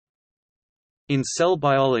In cell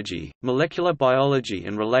biology, molecular biology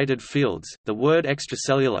and related fields, the word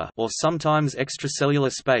extracellular or sometimes extracellular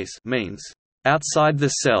space means outside the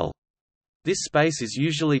cell. This space is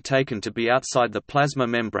usually taken to be outside the plasma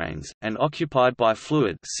membranes, and occupied by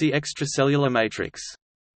fluid, see extracellular matrix.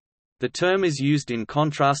 The term is used in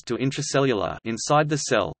contrast to intracellular, inside the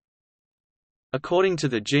cell. According to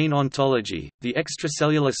the gene ontology, the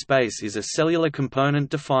extracellular space is a cellular component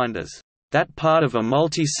defined as that part of a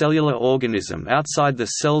multicellular organism outside the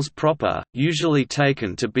cells proper, usually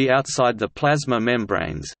taken to be outside the plasma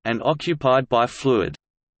membranes, and occupied by fluid.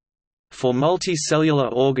 For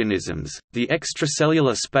multicellular organisms, the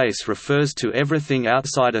extracellular space refers to everything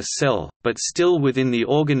outside a cell, but still within the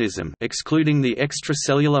organism, excluding the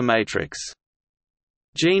extracellular matrix.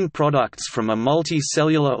 Gene products from a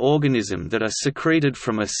multicellular organism that are secreted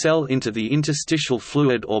from a cell into the interstitial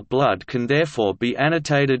fluid or blood can therefore be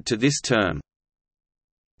annotated to this term.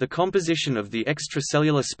 The composition of the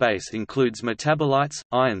extracellular space includes metabolites,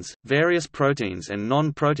 ions, various proteins and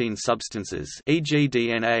non-protein substances e.g.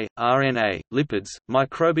 DNA, RNA, lipids,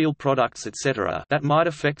 microbial products etc. that might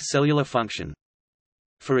affect cellular function.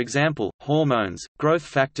 For example, hormones, growth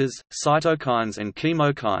factors, cytokines and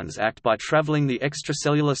chemokines act by traveling the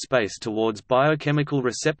extracellular space towards biochemical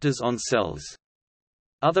receptors on cells.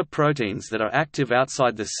 Other proteins that are active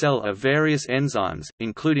outside the cell are various enzymes,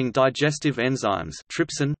 including digestive enzymes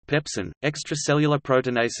trypsin, pepsin, extracellular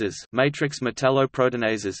proteinases matrix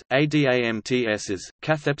metalloproteinases, ADAMTSs,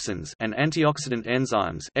 cathepsins and antioxidant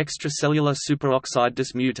enzymes extracellular superoxide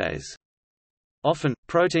dismutase. Often,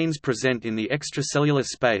 proteins present in the extracellular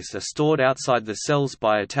space are stored outside the cells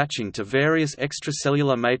by attaching to various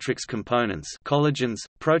extracellular matrix components collagens,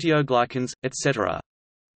 proteoglycans, etc.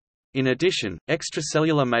 In addition,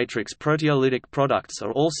 extracellular matrix proteolytic products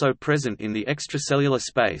are also present in the extracellular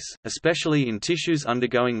space, especially in tissues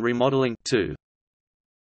undergoing remodeling too.